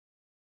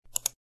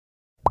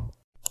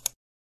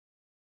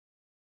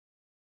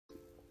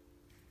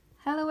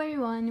Hello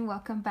everyone,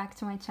 welcome back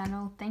to my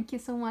channel. Thank you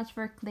so much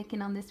for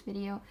clicking on this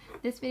video.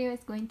 This video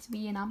is going to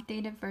be an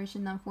updated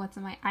version of what's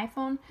on my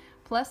iPhone.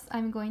 Plus,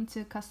 I'm going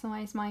to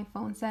customize my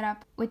phone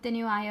setup with the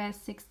new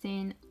iOS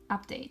 16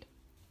 update.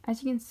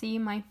 As you can see,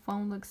 my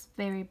phone looks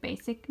very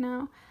basic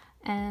now,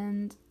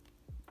 and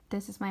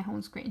this is my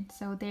home screen.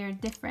 So they're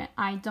different.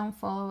 I don't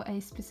follow a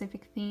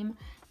specific theme,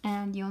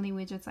 and the only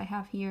widgets I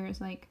have here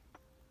is like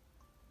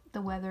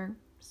the weather,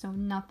 so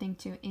nothing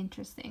too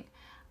interesting.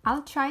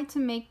 I'll try to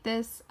make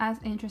this as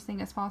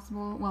interesting as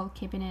possible while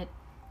keeping it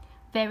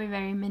very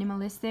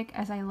minimalistic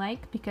as I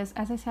like, because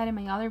as I said in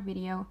my other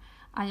video,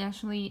 I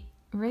actually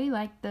really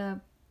like the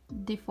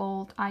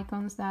default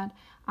icons that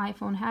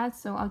iPhone has,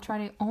 so I'll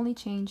try to only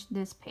change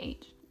this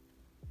page.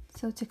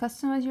 So to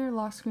customize your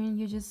lock screen,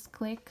 you just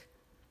click,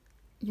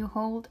 you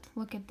hold,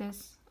 look at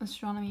this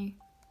astronomy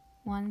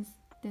ones,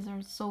 these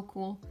are so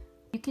cool.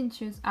 You can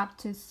choose up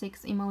to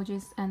 6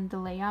 emojis and the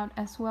layout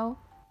as well.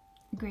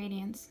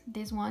 Gradients,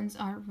 these ones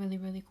are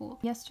really cool.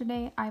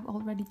 Yesterday I've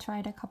already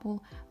tried a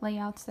couple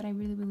layouts that I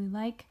really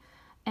like,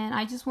 and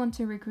I just want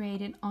to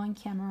recreate it on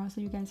camera so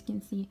you guys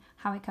can see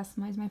how I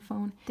customize my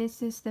phone.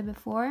 This is the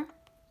before,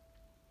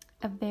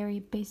 a very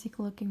basic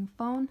looking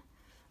phone.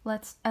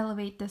 Let's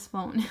elevate this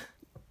phone.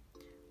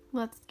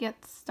 Let's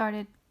get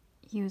started.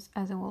 Use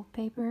as a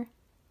wallpaper.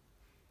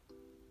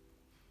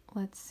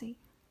 Let's see,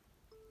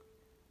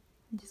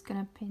 I'm just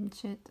gonna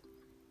pinch it.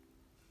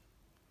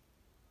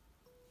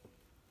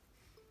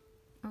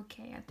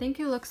 Okay, I think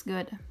it looks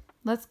good.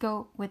 Let's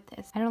go with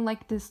this. I don't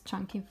like this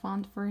chunky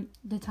font for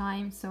the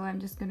time, so I'm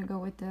just gonna go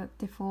with the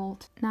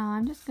default. Now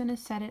I'm just gonna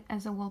set it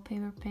as a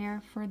wallpaper pair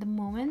for the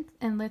moment,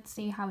 and let's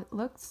see how it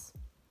looks.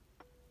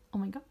 Oh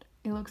my god,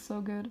 it looks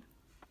so good.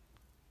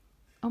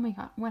 Oh my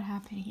god, what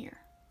happened here?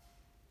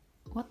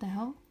 What the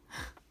hell?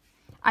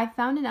 I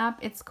found an app,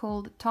 it's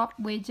called Top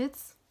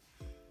Widgets.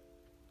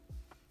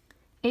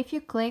 If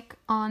you click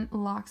on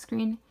lock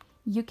screen,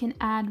 you can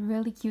add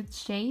really cute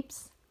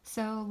shapes.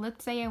 So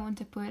let's say I want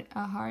to put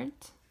a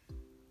heart,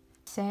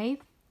 save,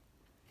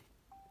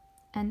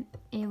 and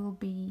it will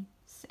be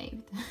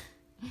saved.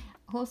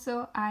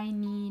 Also, I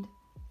need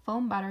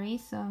phone battery,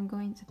 so I'm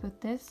going to put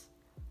this,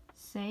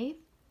 save,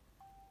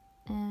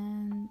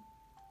 and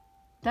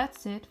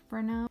that's it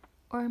for now.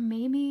 Or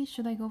maybe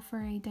should I go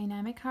for a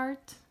dynamic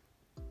heart?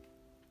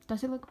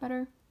 Does it look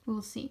better?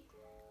 We'll see.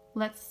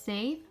 Let's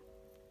save,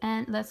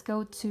 and let's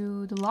go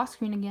to the lock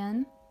screen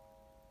again.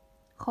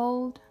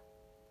 Hold,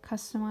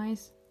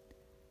 customize,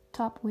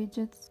 top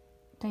widgets,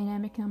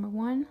 dynamic number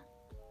 1.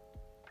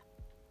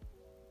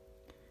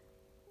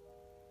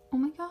 Oh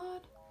my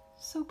god,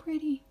 so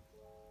pretty.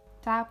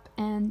 Tap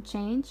and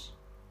change.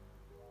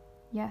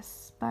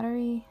 Yes,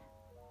 battery,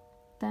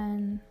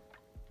 then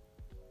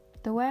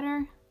the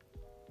weather,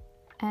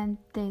 and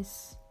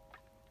this.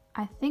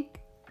 I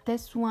think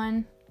this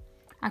one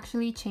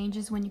actually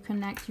changes when you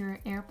connect your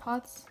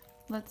AirPods.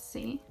 Let's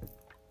see.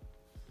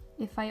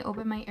 If I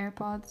open my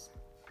AirPods,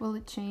 will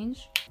it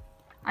change?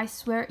 I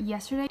swear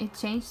yesterday it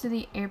changed to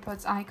the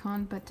AirPods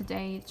icon, but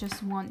today it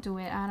just won't do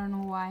it. I don't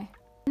know why.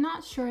 I'm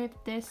not sure if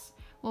this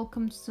will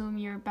consume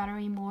your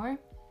battery more.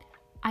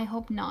 I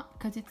hope not,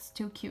 because it's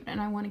too cute and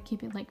I want to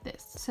keep it like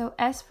this. So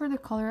as for the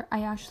color,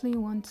 I actually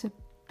want to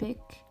pick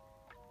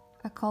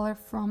a color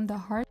from the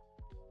heart.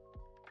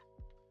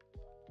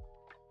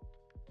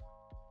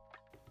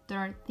 There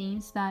are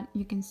themes that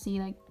you can see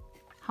like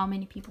how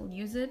many people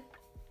use it.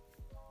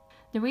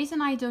 The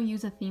reason I don't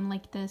use a theme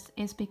like this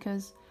is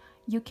because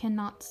you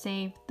cannot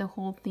save the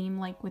whole theme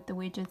like with the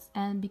widgets,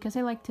 and because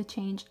I like to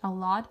change a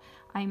lot,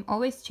 I'm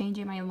always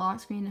changing my lock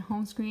screen and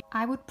home screen.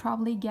 I would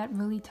probably get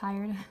really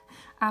tired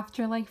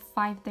after like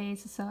 5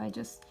 days, so I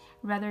just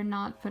rather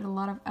not put a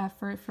lot of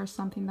effort for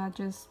something that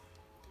just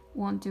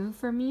won't do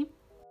for me.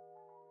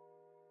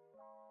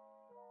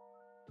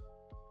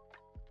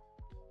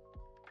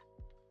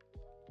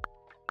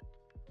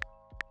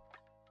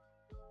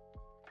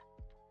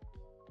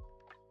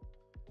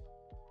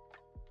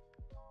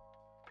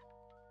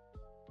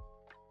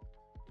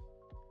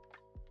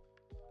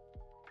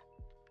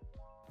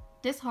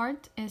 This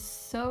heart is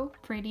so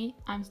pretty.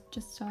 I'm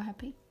just so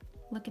happy.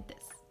 Look at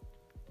this.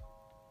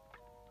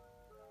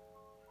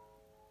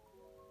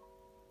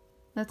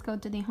 Let's go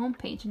to the home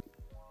page.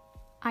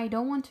 I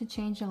don't want to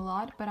change a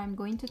lot, but I'm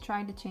going to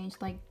try to change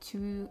like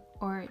 2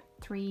 or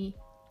 3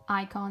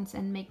 icons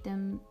and make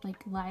them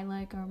like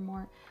lilac or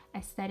more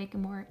aesthetic,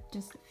 more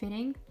just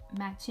fitting,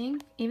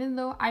 matching. Even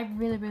though I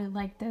really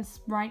like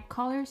this bright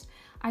colors,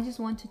 I just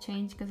want to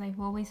change because I've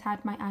always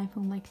had my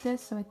iPhone like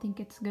this, so I think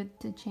it's good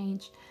to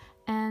change.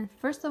 And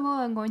first of all,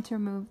 I'm going to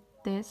remove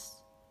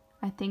this.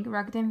 I think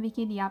Rakuten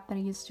Viki, the app that I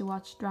used to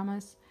watch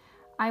dramas,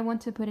 I want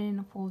to put it in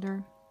a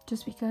folder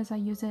just because I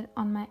use it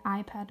on my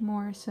iPad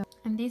more. So,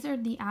 and these are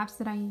the apps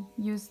that I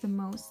use the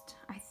most.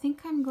 I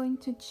think I'm going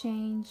to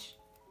change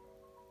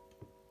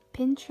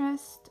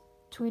Pinterest,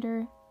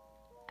 Twitter,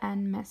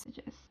 and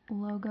messages.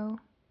 Logo.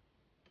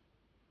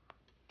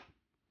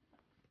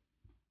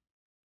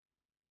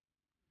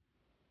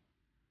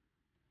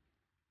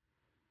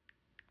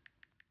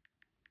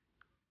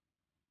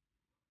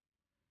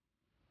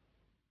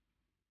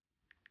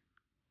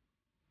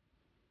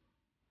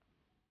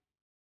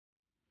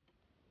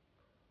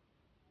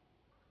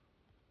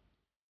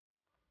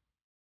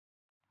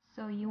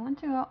 So you want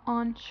to go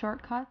on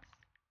shortcuts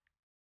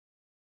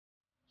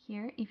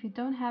here. If you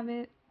don't have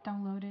it,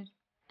 download it.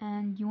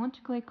 And you want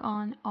to click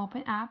on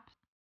open apps.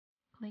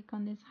 Click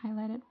on this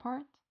highlighted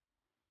part.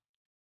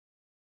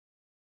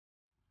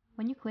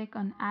 When you click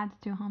on add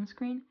to home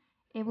screen,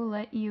 it will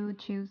let you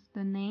choose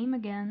the name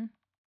again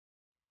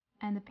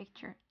and the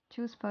picture.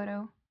 Choose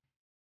photo.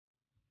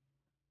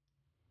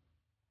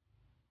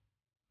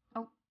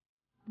 Oh,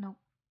 no.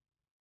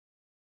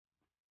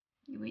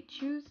 We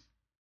choose,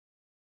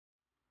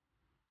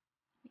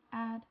 we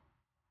add,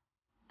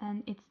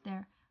 and it's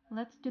there.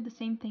 Let's do the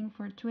same thing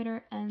for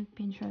Twitter and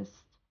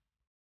Pinterest.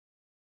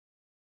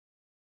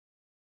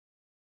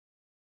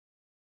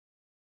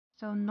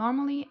 So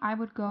normally I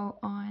would go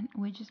on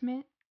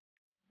Widgesmith.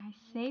 I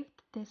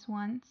saved this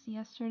once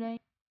yesterday.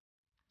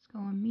 Let's go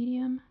on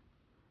medium.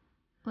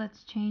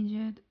 Let's change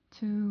it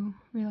to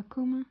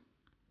Rilakuma.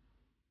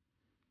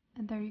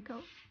 And there you go.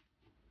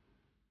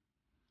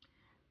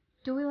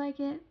 Do we like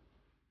it?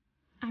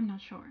 I'm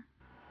not sure.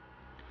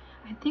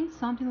 I think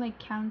something like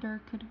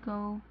calendar could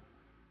go.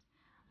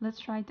 Let's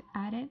try to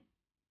add it.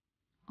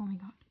 Oh my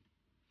god.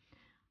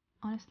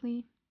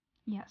 Honestly,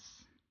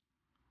 yes.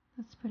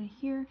 Let's put it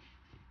here.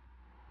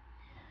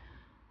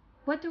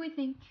 What do we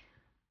think?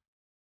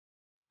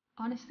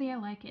 Honestly, I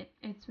like it.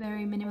 It's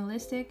very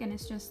minimalistic and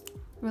it's just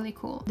really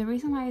cool. The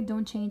reason why I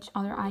don't change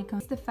other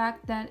icons is the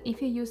fact that if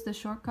you use the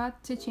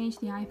shortcut to change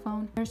the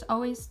iPhone, there's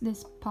always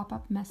this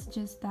pop-up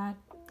messages that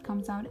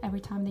comes out every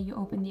time that you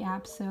open the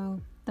app.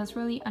 So that's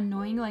really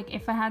annoying. Like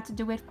if I had to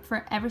do it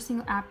for every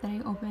single app that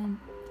I open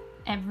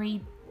every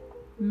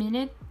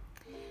minute,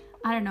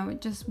 I don't know,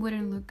 it just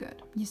wouldn't look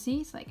good. You see,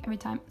 it's like every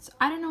time. So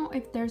I don't know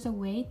if there's a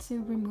way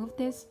to remove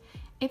this.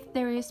 If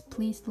there is,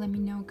 please let me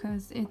know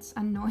because it's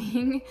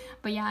annoying.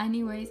 But yeah,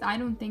 anyways, I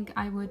don't think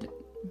I would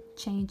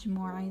change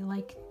more. I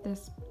like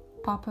this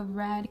pop of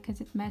red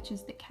because it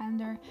matches the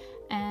calendar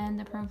and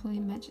the purple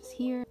matches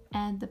here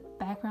and the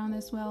background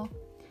as well.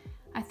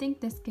 I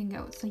think this can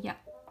go. So yeah,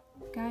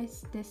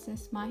 guys, this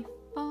is my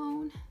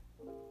phone.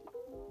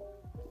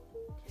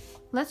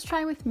 Let's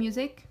try with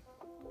music.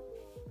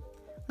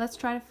 Let's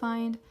try to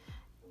find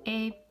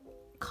a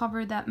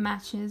cover that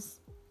matches.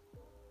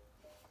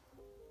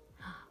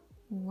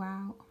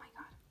 Wow, oh my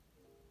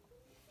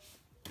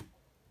god.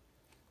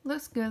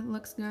 Looks good,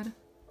 looks good.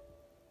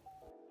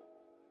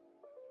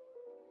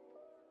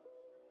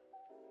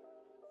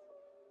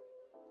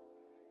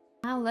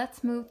 Now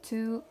let's move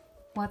to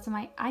what's on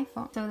my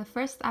iPhone. So the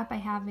first app I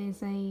have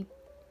is a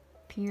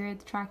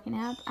period tracking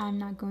app. I'm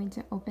not going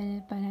to open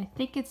it, but I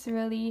think it's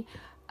really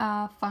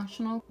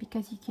functional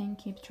because you can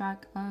keep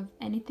track of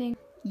anything.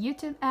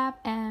 YouTube app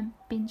and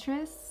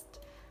Pinterest.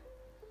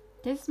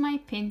 This is my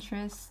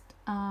Pinterest.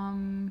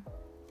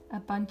 A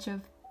bunch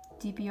of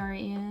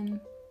DPRN,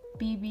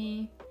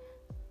 BB,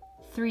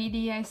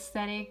 3D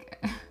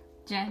aesthetic,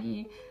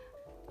 Jenny.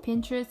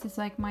 Pinterest is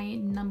like my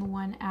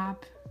 #1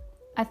 app.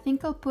 I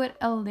think I'll put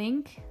a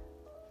link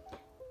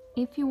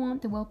if you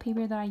want the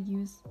wallpaper that I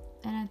use,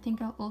 and I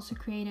think I'll also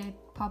create a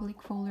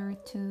public folder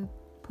to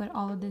put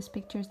all of these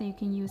pictures that you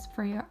can use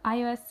for your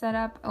iOS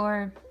setup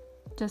or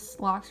just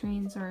lock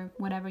screens or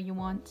whatever you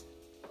want.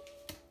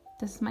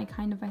 This is my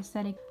kind of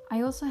aesthetic.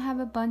 I also have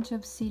a bunch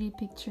of city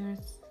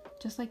pictures,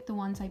 just like the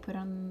ones I put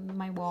on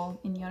my wall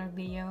in the other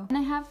video. And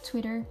I have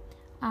Twitter.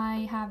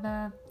 I have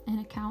an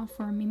account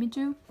for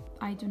Mimiju.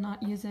 I do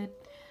not use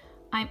it.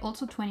 I'm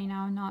also 20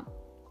 now, not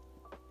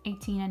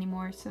 18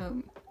 anymore.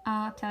 So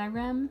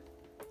Telegram,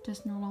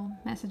 just normal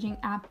messaging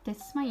app. This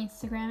is my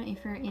Instagram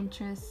if you're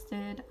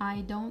interested.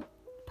 I don't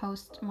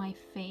post my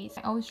face.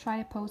 I always try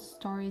to post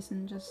stories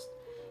and just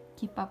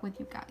keep up with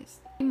you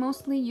guys. I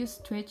mostly use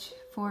Twitch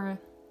for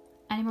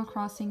Animal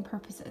Crossing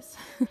purposes.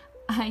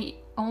 I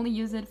only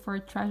use it for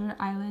treasure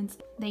islands.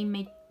 They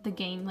make the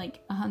game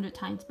like 100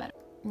 times better.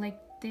 Like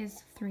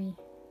these 3.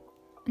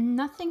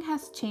 Nothing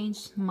has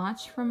changed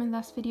much from my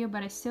last video,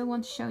 but I still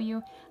want to show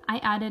you. I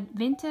added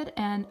Vinted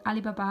and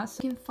Alibaba,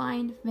 so you can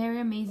find very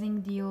amazing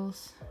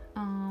deals.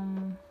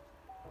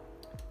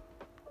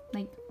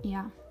 Like,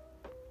 yeah.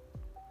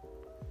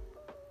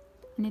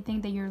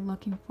 Anything that you're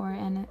looking for,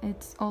 and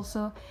it's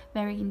also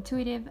very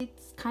intuitive.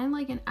 It's kind of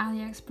like an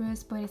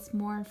AliExpress, but it's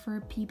more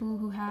for people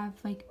who have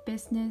like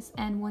business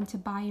and want to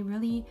buy a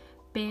really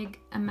big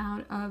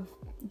amount of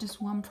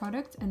just one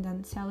product and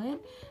then sell it.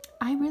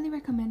 I really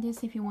recommend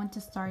this if you want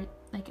to start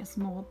like a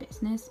small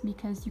business,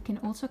 because you can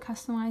also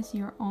customize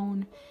your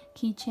own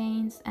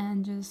keychains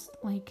and just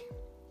like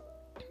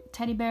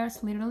teddy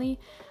bears, literally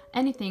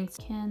anything.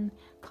 You can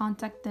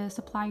contact the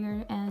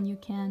supplier and you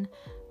can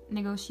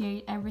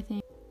negotiate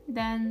everything.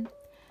 Then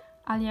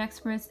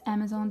AliExpress,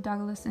 Amazon,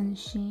 Douglas, and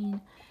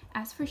Shein.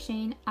 As for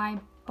Shein, I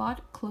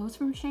bought clothes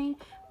from Shein,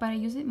 but I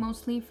use it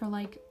mostly for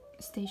like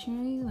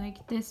stationery.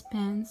 Like these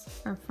pens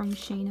are from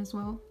Shein as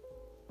well.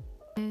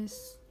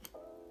 This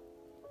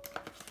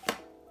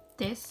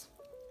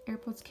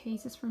AirPods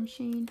case is from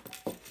Shein.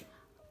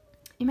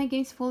 In my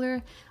games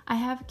folder, I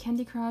have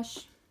Candy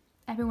Crush.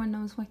 Everyone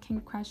knows what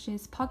Candy Crush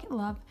is. Pocket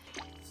Love.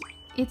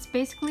 It's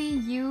basically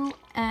you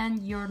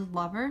and your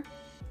lover.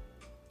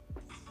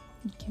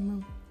 You can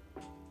move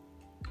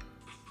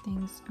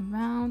things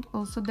around.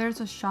 Also,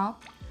 there's a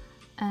shop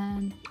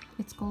and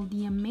it's called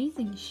the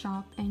Amazing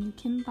Shop, and you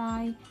can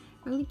buy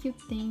really cute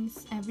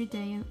things every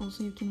day, and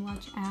also you can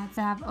watch ads.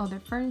 They have other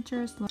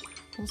furnitures.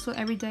 Also,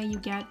 every day you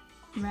get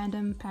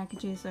random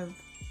packages of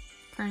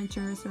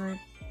furnitures or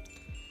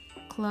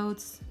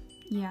clothes.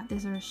 Yeah,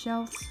 these are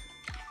shelves.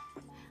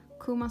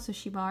 Kuma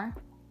Sushi Bar.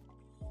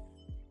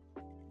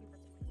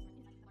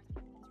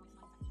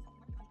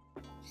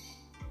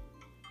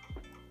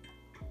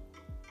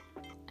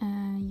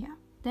 Yeah.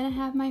 Then I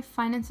have my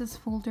finances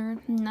folder.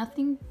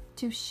 Nothing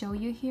to show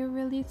you here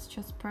really. It's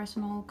just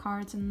personal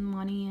cards and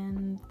money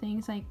and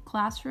things like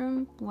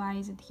classroom. Why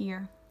is it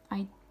here?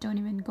 I don't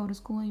even go to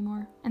school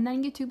anymore. And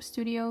then YouTube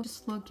Studio.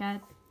 Just look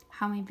at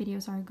how my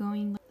videos are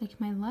going. Like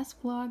my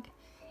last vlog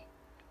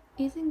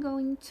isn't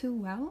going too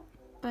well,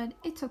 but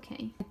it's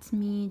okay. It's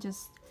me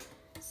just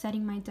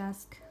setting my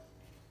desk.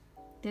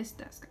 This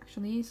desk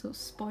actually. So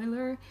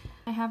spoiler.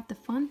 I have the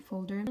fun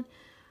folder.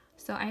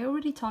 So I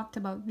already talked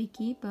about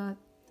Wiki, but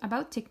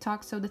about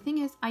TikTok. So the thing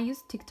is, I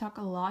use TikTok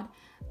a lot,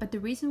 but the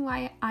reason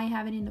why I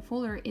have it in the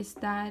folder is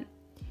that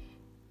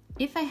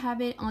if I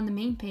have it on the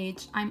main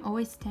page, I'm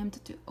always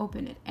tempted to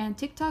open it. And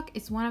TikTok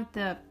is one of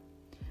the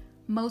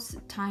most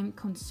time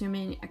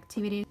consuming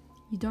activities.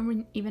 You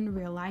don't even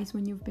realize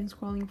when you've been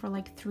scrolling for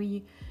like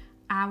 3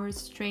 hours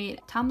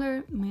straight.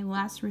 Tumblr, my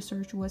last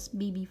research was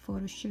BB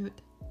photo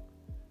shoot.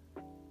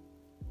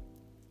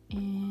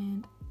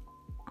 And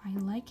I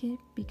like it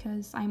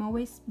because I'm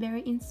always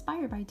very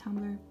inspired by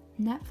Tumblr.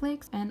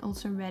 Netflix and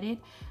also Reddit.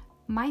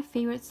 My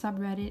favorite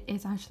subreddit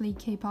is actually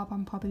K-pop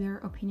unpopular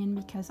opinion,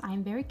 because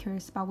I'm very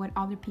curious about what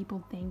other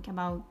people think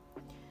about,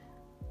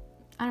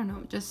 I don't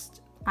know,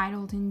 just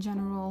idols in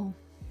general,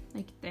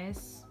 like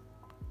this.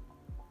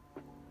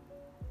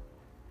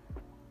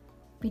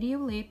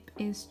 Videolip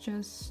is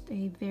just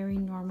a very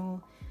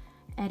normal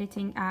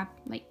editing app,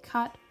 like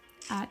cut,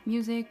 add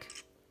music,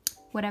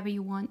 whatever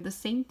you want. The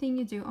same thing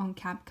you do on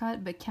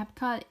CapCut, but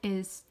CapCut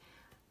is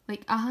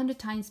like 100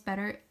 times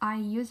better. I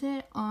use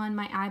it on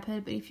my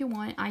iPad, but if you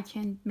want, I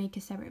can make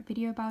a separate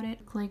video about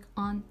it. Click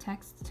on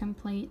text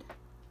template.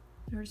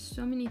 There's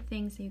so many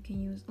things that you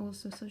can use.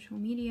 Also social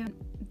media.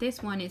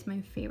 This one is my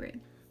favorite.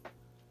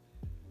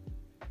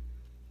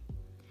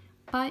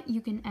 But you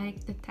can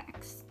edit the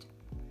text.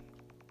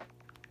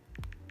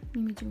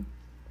 Mimiju.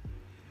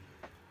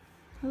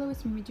 Hello,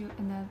 it's Mimiju,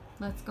 and then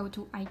let's go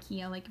to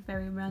IKEA, like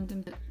very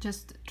random.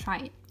 Just try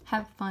it.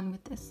 Have fun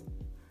with this.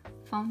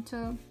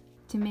 Fonto.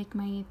 To make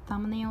my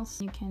thumbnails,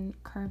 you can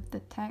curve the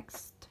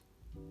text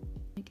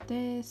like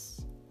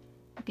this.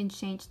 You can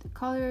change the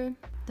color.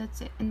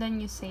 That's it, and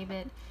then you save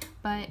it.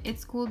 But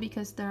it's cool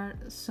because there are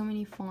so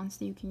many fonts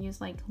that you can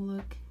use, like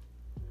look,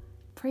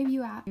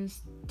 preview app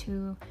used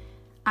to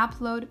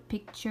upload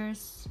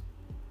pictures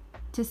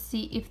to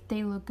see if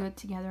they look good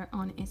together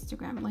on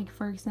Instagram. Like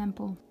for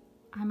example,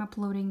 I'm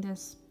uploading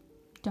this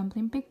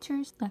dumpling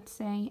pictures, let's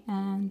say,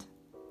 and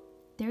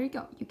there you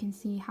go. You can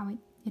see how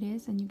it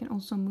is, and you can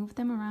also move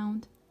them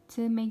around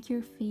to make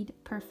your feed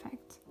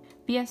perfect.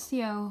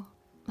 VSCO,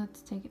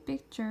 let's take a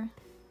picture.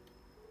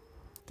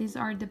 These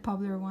are the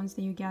popular ones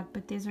that you get,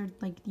 but these are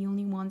like the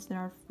only ones that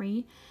are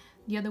free.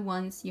 The other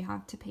ones you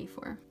have to pay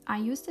for. I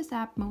use this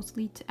app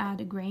mostly to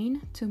add a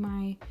grain to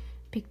my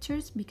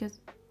pictures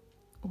because...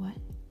 What?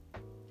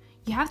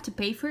 You have to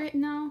pay for it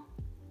now?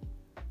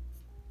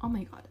 Oh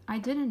my god, I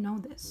didn't know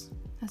this.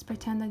 Let's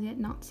pretend I did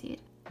not see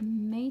it.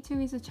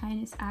 Meitu is a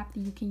Chinese app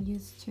that you can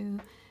use to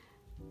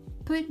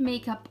put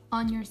makeup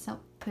on yourself,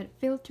 put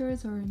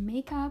filters or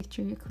makeup.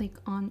 Picture, you click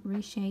on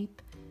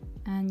reshape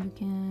and you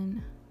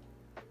can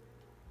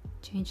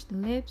change the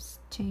lips,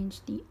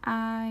 change the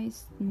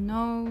eyes,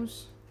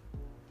 nose,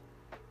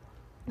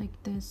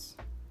 like this.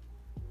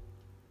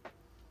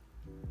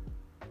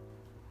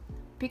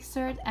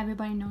 Pixart,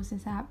 everybody knows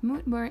this app.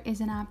 Moodboard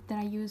is an app that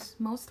I use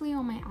mostly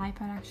on my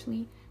iPad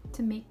actually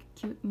to make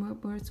cute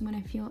mood boards when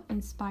I feel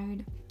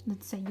inspired.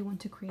 Let's say you want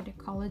to create a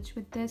collage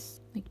with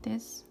this, like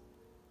this.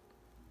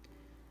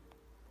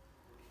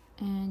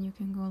 And you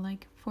can go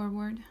like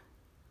forward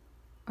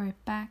or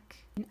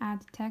back and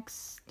add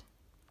text.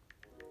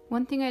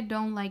 One thing I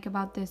don't like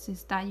about this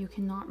is that you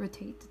cannot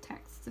rotate the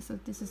text. So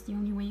this is the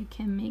only way you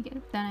can make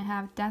it. Then I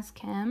have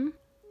Dashcam.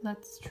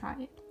 Let's try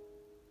it.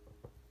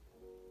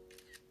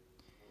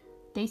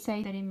 They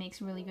say that it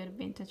makes really good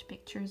vintage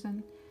pictures,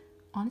 and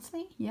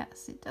honestly,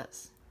 yes, it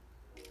does.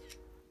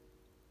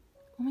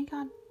 Oh my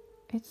god,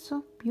 it's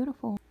so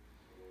beautiful.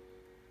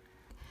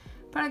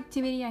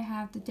 Productivity I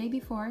have the day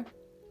before,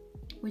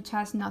 which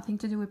has nothing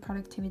to do with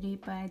productivity,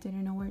 but I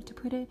didn't know where to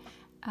put it.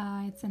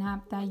 It's an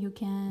app that you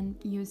can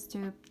use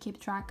to keep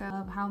track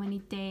of how many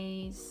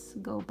days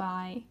go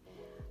by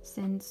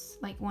since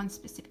like one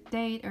specific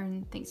date or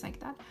things like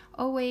that.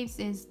 Waves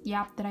is the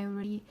app that I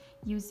already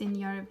used in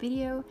the other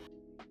video.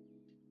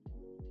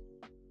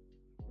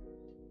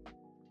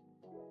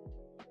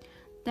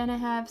 Then I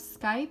have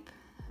Skype.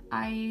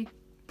 I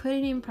put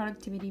it in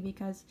productivity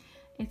because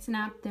it's an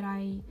app that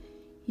I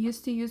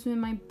used to use with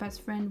my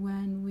best friend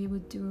when we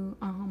would do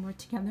our homework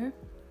together.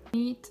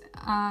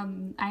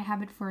 I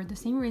have it for the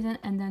same reason,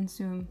 and then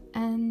Zoom.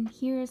 And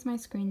here is my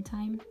screen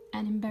time.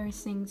 An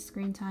embarrassing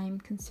screen time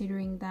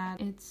considering that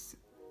it's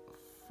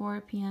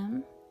 4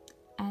 p.m.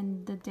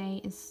 and the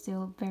day is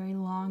still very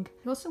long.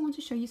 I also want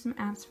to show you some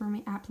apps from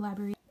my app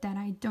library that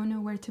I don't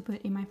know where to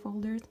put in my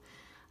folders.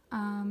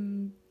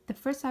 The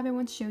first app I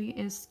want to show you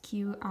is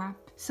Q app.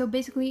 So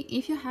basically,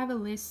 if you have a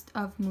list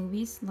of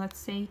movies, let's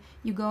say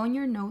you go on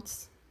your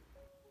notes.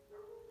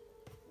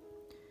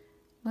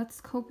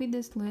 Let's copy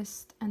this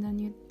list and then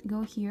you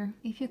go here.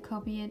 If you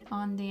copy it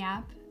on the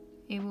app,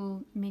 it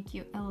will make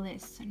you a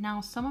list. Now,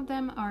 some of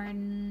them are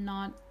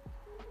not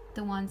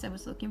the ones I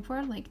was looking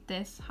for, like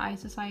this, High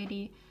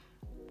Society,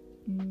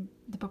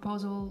 The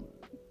Proposal,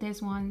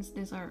 these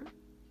are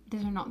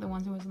not the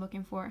ones I was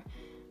looking for.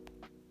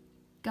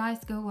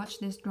 Guys, go watch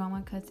this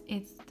drama because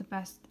it's the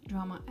best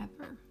drama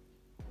ever.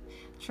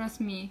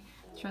 Trust me,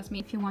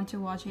 if you want to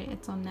watch it,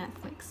 it's on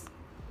Netflix.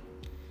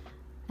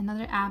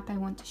 Another app I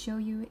want to show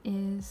you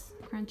is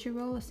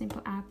Crunchyroll, a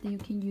simple app that you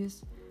can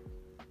use.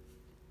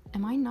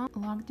 Am I not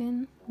logged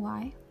in?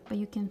 Why? But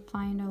you can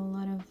find a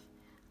lot of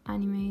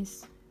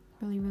animes,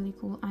 really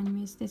cool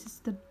animes. This is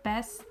the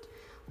best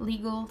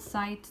legal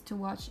site to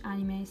watch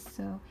animes,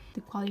 so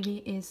the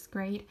quality is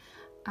great.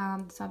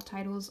 The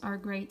subtitles are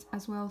great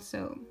as well,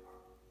 so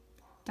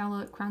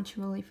download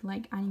Crunchyroll if you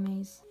like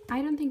animes.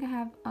 I don't think I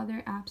have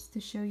other apps to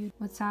show you.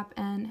 WhatsApp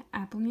and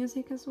Apple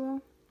Music as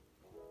well.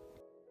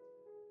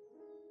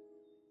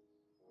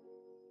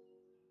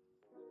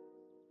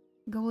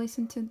 Go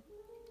listen to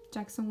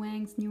Jackson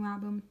Wang's new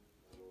album,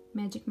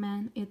 Magic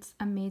Man. It's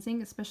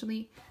amazing,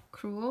 especially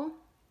Cruel,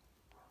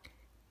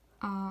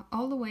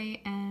 All the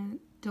Way, and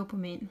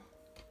Dopamine.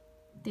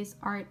 These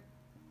are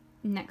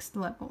next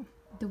level.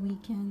 The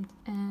Weeknd,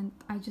 and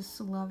I just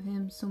love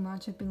him so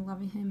much. I've been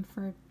loving him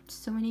for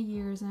so many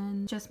years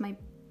and just my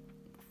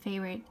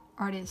favorite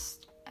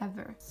artist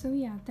ever. So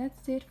yeah,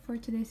 that's it for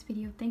today's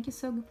video. Thank you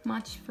so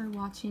much for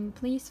watching.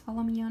 Please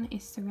follow me on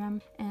Instagram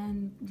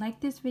and like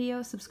this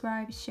video,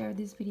 subscribe, share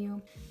this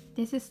video.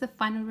 This is the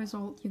final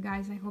result, you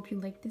guys. I hope you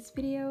like this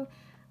video.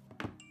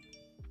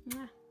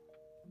 Mwah.